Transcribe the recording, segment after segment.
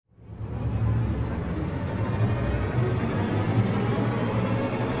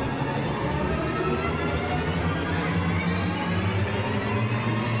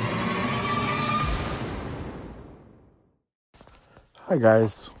Hi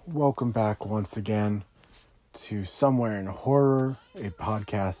guys, welcome back once again to Somewhere in Horror, a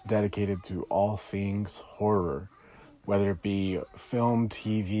podcast dedicated to all things horror, whether it be film,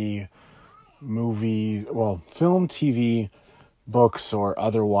 TV, books, or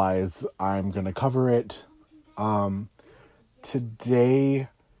otherwise. I'm going to cover it. Today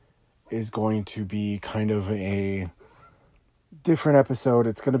is going to be kind of a different episode.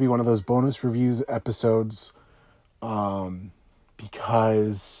 It's going to be one of those bonus reviews episodes,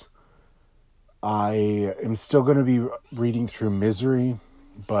 because I am still going to be reading through Misery,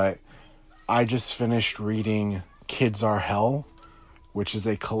 but I just finished reading Kids Are Hell, which is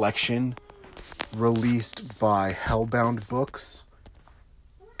a collection released by Hellbound Books,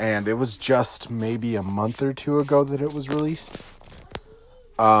 and it was just maybe a month or two ago that it was released.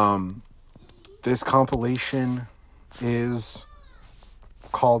 This compilation is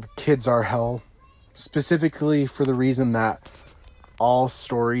called Kids Are Hell, specifically for the reason that all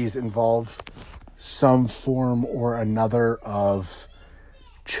stories involve some form or another of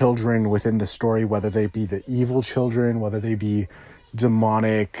children within the story, whether they be the evil children, whether they be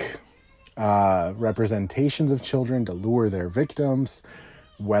demonic representations of children to lure their victims,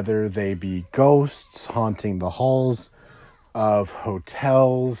 whether they be ghosts haunting the halls of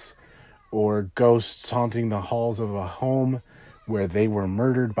hotels, or ghosts haunting the halls of a home where they were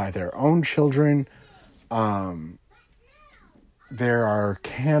murdered by their own children. There are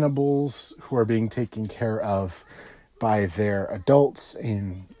cannibals who are being taken care of by their adults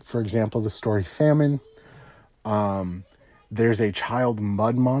in, for example, the story Famine. There's a child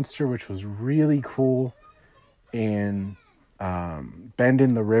mud monster, which was really cool in Bend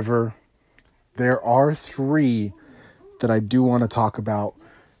in the River. There are three that I do want to talk about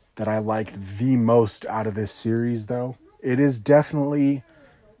that I liked the most out of this series, though. It is definitely,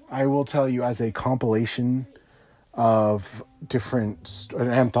 I will tell you, as a compilation of an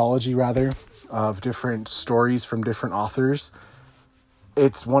anthology rather, of different stories from different authors.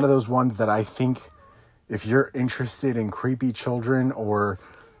 It's one of those ones that I think if you're interested in creepy children, or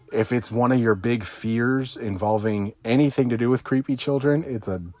if it's one of your big fears involving anything to do with creepy children, it's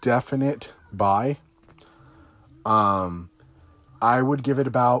a definite buy. I would give it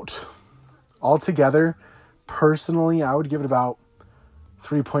about, altogether, personally, I would give it about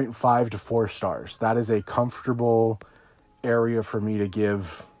 3.5 to 4 stars. That is a comfortable area for me to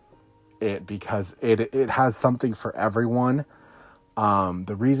give it, because it has something for everyone.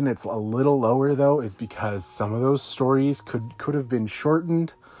 The reason it's a little lower, though, is because some of those stories could have been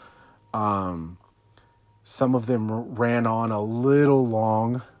shortened. Some of them ran on a little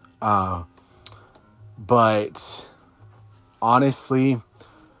long. But honestly,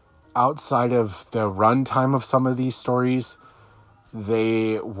 outside of the runtime of some of these stories,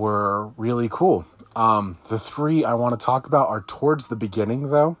 they were really cool. The three I want to talk about are towards the beginning,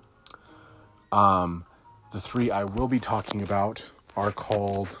 though. The three I will be talking about are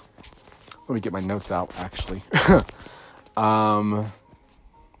called... Let me get my notes out, actually. The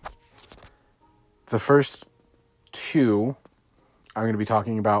first two I'm going to be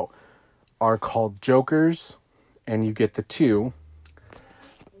talking about are called Jokers, and you get the two.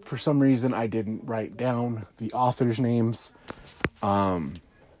 For some reason, I didn't write down the authors' names.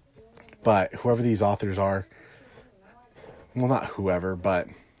 But whoever these authors are, well, not whoever, but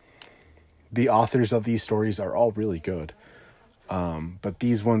the authors of these stories are all really good. But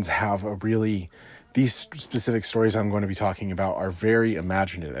these ones have these specific stories I'm going to be talking about are very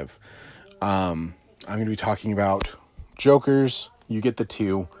imaginative. I'm going to be talking about Jokers. You get the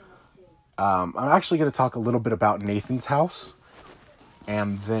two. I'm actually going to talk a little bit about Nathan's House.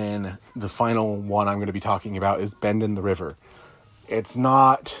 And then the final one I'm going to be talking about is Bend in the River. It's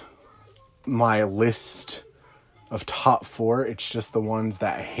not my list of top 4. It's just the ones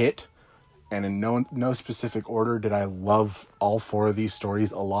that hit. And in no specific order did I love all 4 of these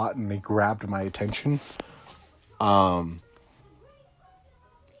stories a lot, and they grabbed my attention. And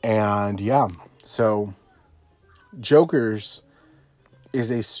yeah, so Jokers is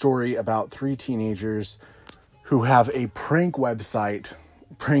a story about 3 teenagers who have a prank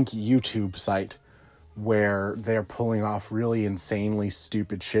YouTube site, where they're pulling off really insanely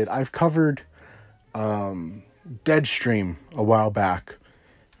stupid shit. I've covered Deadstream a while back.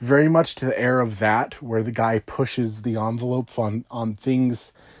 Very much to the air of that, where the guy pushes the envelope on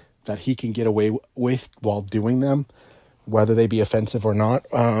things that he can get away with while doing them, whether they be offensive or not.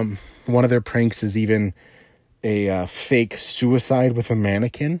 One of their pranks is even a fake suicide with a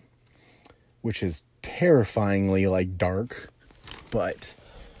mannequin, which is terrifyingly dark. But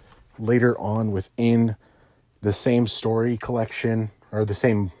later on within the same story collection, or the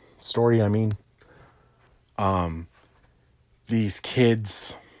same story, these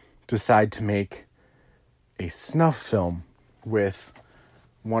kids decide to make a snuff film with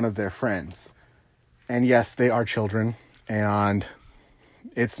one of their friends. And yes, they are children, and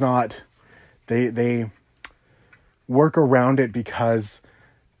it's not, they work around it because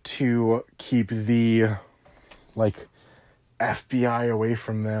to keep the like FBI away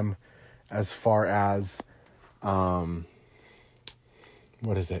from them, as far as what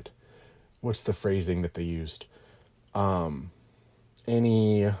is it? What's the phrasing that they used?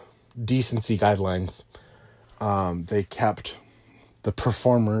 Any decency guidelines. They kept the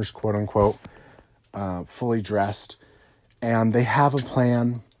performers, quote unquote, fully dressed, and they have a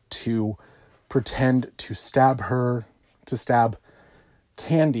plan to pretend to stab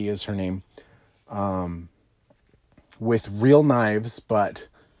Candy is her name, with real knives, but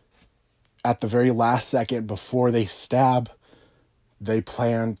at the very last second before they stab, they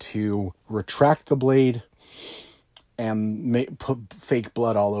plan to retract the blade and put fake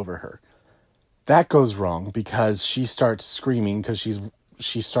blood all over her. That goes wrong because she starts screaming because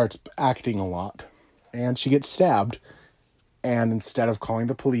she starts acting a lot, and she gets stabbed. And instead of calling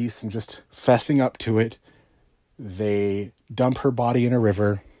the police and just fessing up to it, they dump her body in a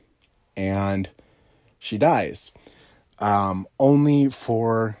river, and she dies. Only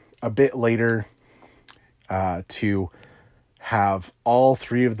for a bit later to have all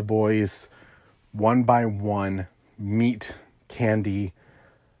three of the boys, one by one, meet Candy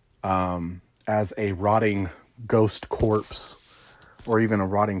as a rotting ghost corpse, or even a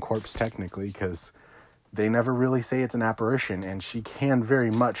rotting corpse technically, because they never really say it's an apparition, and she can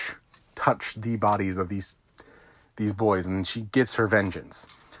very much touch the bodies of these boys, and she gets her vengeance.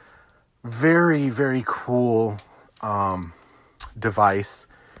 Very, very cool device.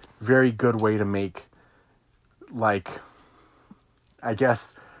 Very good way to make, like, I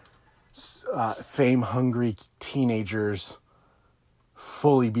guess, fame-hungry teenagers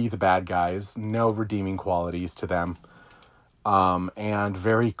fully be the bad guys. No redeeming qualities to them. And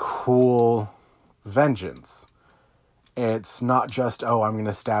very cool vengeance. It's not just, oh, I'm going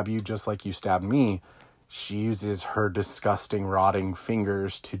to stab you just like you stabbed me. She uses her disgusting, rotting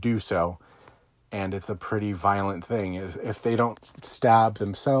fingers to do so. And it's a pretty violent thing. If they don't stab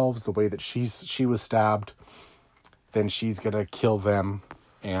themselves the way that she was stabbed, then she's going to kill them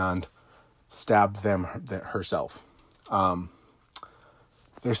and stab them herself.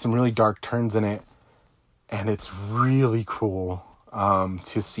 There's some really dark turns in it, and it's really cool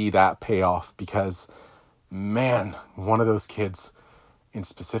to see that pay off, because, man, one of those kids in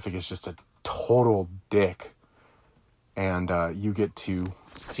specific is just a total dick, and you get to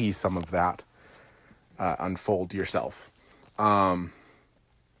see some of that unfold yourself. One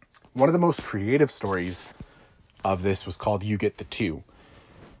of the most creative stories of this was called You Get the Two.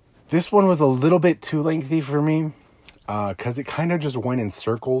 This one was a little bit too lengthy for me, because it kind of just went in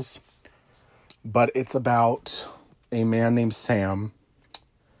circles, but it's about a man named Simon,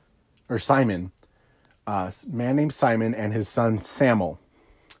 man named Simon and his son Samuel.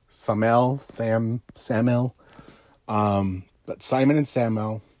 But Simon and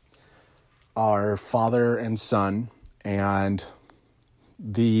Samuel are father and son, and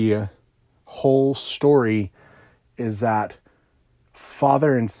the whole story is that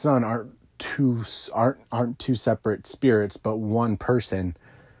father and son aren't two separate spirits, but one person,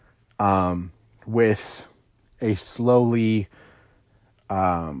 with a slowly,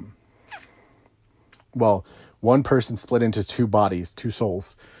 one person split into two bodies, two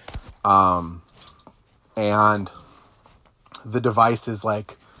souls. And the device is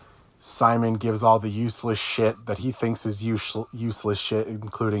like, Simon gives all the useless shit that he thinks is useless shit,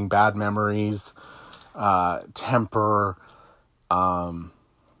 including bad memories, temper,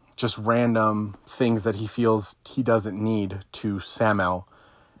 just random things that he feels he doesn't need to Samuel.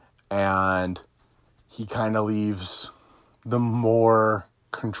 And he kind of leaves the more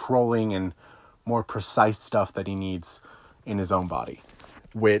controlling and more precise stuff that he needs in his own body,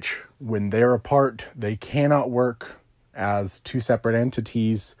 which, when they're apart, they cannot work as two separate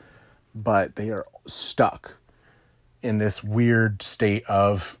entities, but they are stuck in this weird state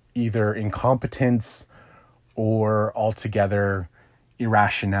of either incompetence or altogether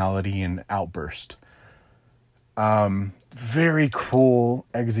irrationality and outburst. Very cool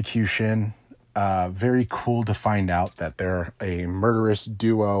execution. Very cool to find out that they're a murderous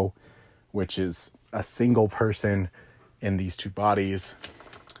duo, which is a single person in these two bodies.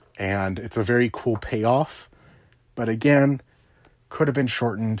 And it's a very cool payoff. But again, could have been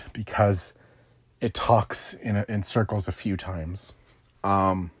shortened because it talks in circles a few times.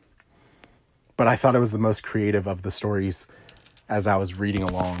 But I thought it was the most creative of the stories as I was reading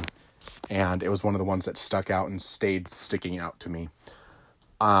along. and it was one of the ones that stuck out and stayed sticking out to me.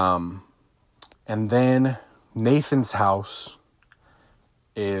 And then Nathan's House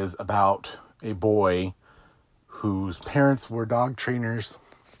is about a boy whose parents were dog trainers,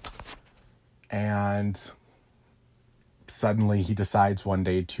 and suddenly he decides one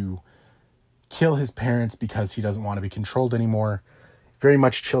day to kill his parents because he doesn't want to be controlled anymore. Very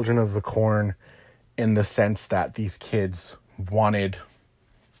much Children of the Corn, in the sense that these kids wanted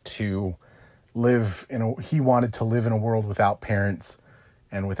to live in a world without parents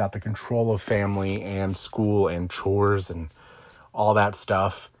and without the control of family and school and chores and all that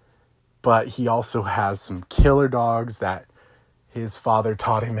stuff. But he also has some killer dogs that his father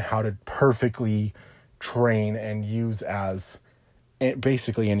taught him how to perfectly train and use as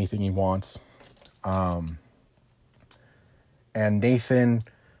basically anything he wants. And Nathan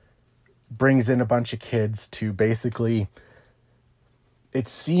brings in a bunch of kids to basically, it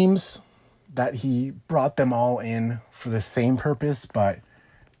seems that he brought them all in for the same purpose, but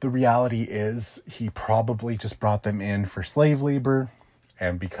the reality is he probably just brought them in for slave labor,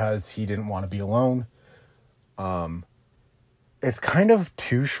 and because he didn't want to be alone. It's kind of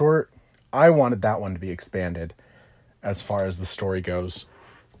too short. I wanted that one to be expanded as far as the story goes,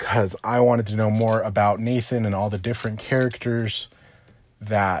 because I wanted to know more about Nathan and all the different characters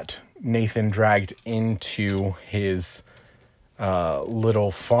that Nathan dragged into his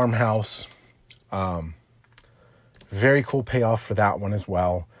little farmhouse. Very cool payoff for that one as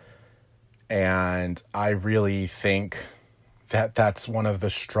well. And I really think that that's one of the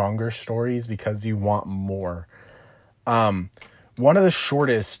stronger stories because you want more. One of the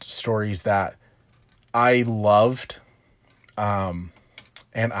shortest stories that I loved, and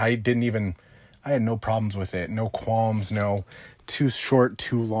I had no problems with it, no qualms, no too short,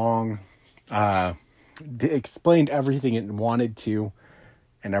 too long, explained everything it wanted to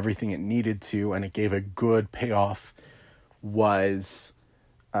and everything it needed to, and it gave a good payoff, was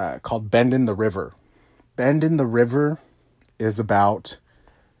called Bend in the River. Bend in the River is about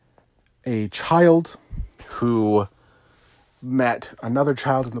a child who met another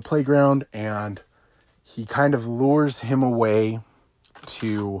child in the playground, and he kind of lures him away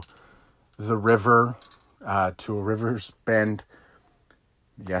to the river, to a river's bend.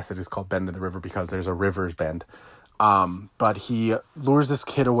 Yes, it is called Bend in the River because there's a river's bend. But he lures this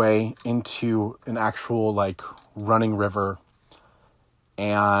kid away into an actual, like, running river.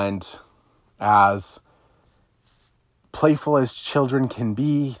 And as playful as children can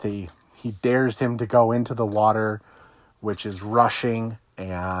be, he dares him to go into the water, which is rushing,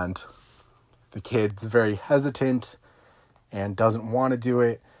 and the kid's very hesitant and doesn't want to do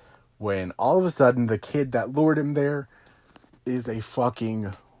it, when all of a sudden the kid that lured him there is a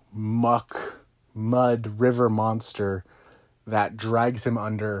fucking mud river monster that drags him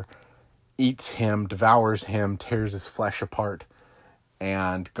under, eats him, devours him, tears his flesh apart,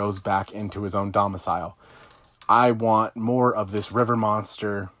 and goes back into his own domicile. I want more of this river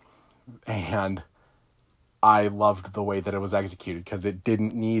monster, and I loved the way that it was executed because it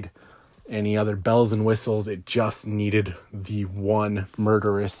didn't need any other bells and whistles. It just needed the one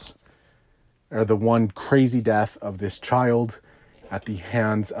crazy death of this child at the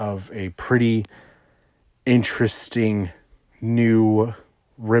hands of a pretty interesting new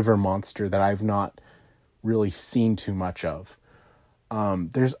river monster that I've not really seen too much of.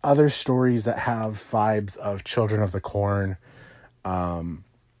 There's other stories that have vibes of Children of the Corn.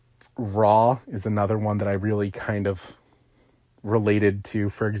 Raw is another one that I really kind of related to,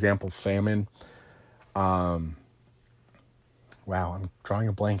 for example, Famine. Wow, I'm drawing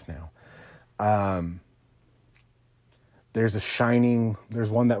a blank now. There's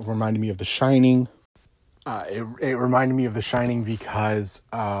one that reminded me of The Shining. It reminded me of The Shining because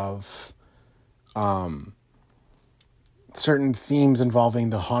of certain themes involving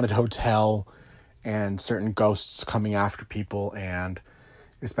the haunted hotel and certain ghosts coming after people, and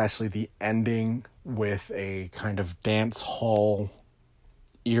especially the ending with a kind of dance hall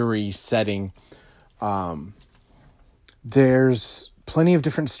eerie setting. There's plenty of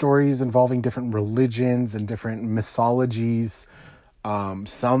different stories involving different religions and different mythologies.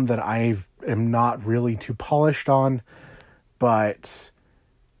 Some that I am not really too polished on, but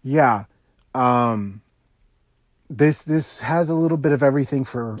yeah. This has a little bit of everything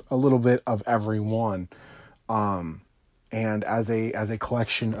for a little bit of everyone. And as a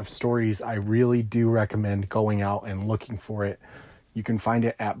collection of stories, I really do recommend going out and looking for it. You can find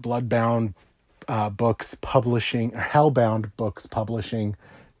it at Bloodbound Books Publishing, or Hellbound Books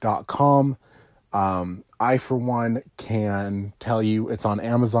Publishing.com. I, for one, can tell you it's on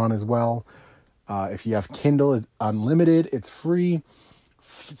Amazon as well. If you have Kindle, it's unlimited. It's free.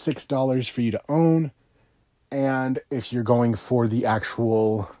 $6 for you to own. And if you're going for the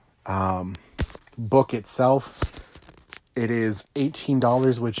actual book itself, it is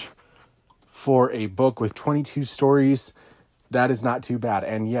 $18, which for a book with 22 stories, that is not too bad.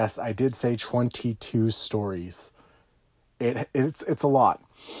 And yes, I did say 22 stories. It's a lot.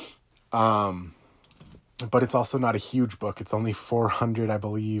 But it's also not a huge book. It's only 400, I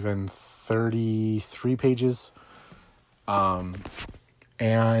believe, and 33 pages. And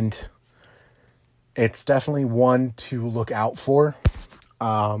it's definitely one to look out for.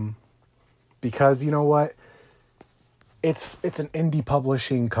 Because you know what? It's an indie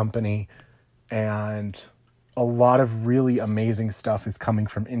publishing company, and a lot of really amazing stuff is coming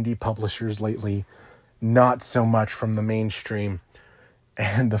from indie publishers lately, not so much from the mainstream.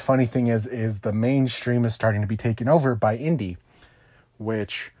 And the funny thing is the mainstream is starting to be taken over by indie,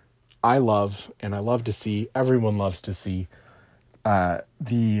 which I love, and I love to see. Everyone loves to see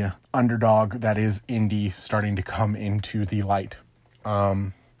the underdog that is indie starting to come into the light.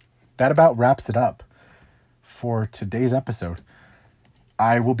 That about wraps it up for today's episode.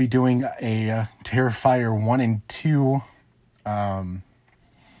 I will be doing a Terrifier 1 and 2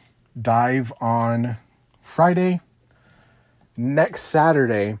 dive on Friday. Next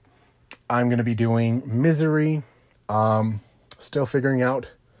Saturday, I'm going to be doing Misery. Still figuring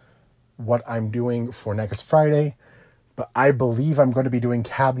out what I'm doing for next Friday, but I believe I'm going to be doing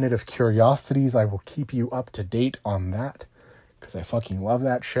Cabinet of Curiosities. I will keep you up to date on that because I fucking love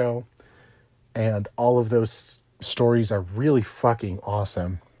that show. And all of those stories are really fucking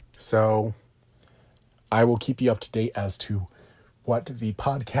awesome. So I will keep you up to date as to what the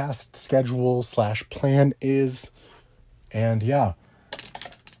podcast schedule / plan is. And yeah,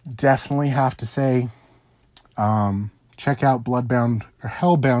 definitely have to say, check out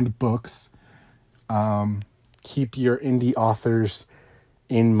Hellbound Books. Keep your indie authors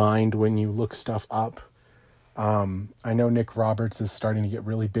in mind when you look stuff up. I know Nick Roberts is starting to get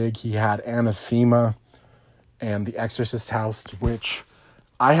really big. He had Anathema and The Exorcist House, which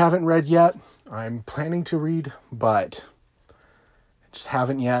I haven't read yet. I'm planning to read, but just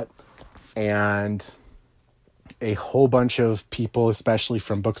haven't yet. And a whole bunch of people, especially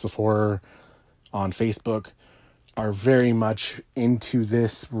from Books of Horror on Facebook, are very much into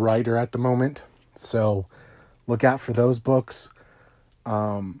this writer at the moment. So look out for those books.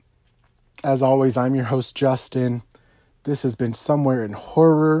 As always, I'm your host, Justin. This has been Somewhere in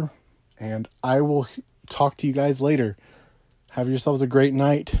Horror, and I will talk to you guys later. Have yourselves a great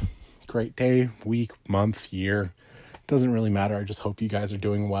night, great day, week, month, year. Doesn't really matter. I just hope you guys are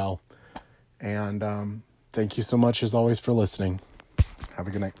doing well. And thank you so much, as always, for listening. Have a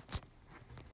good night.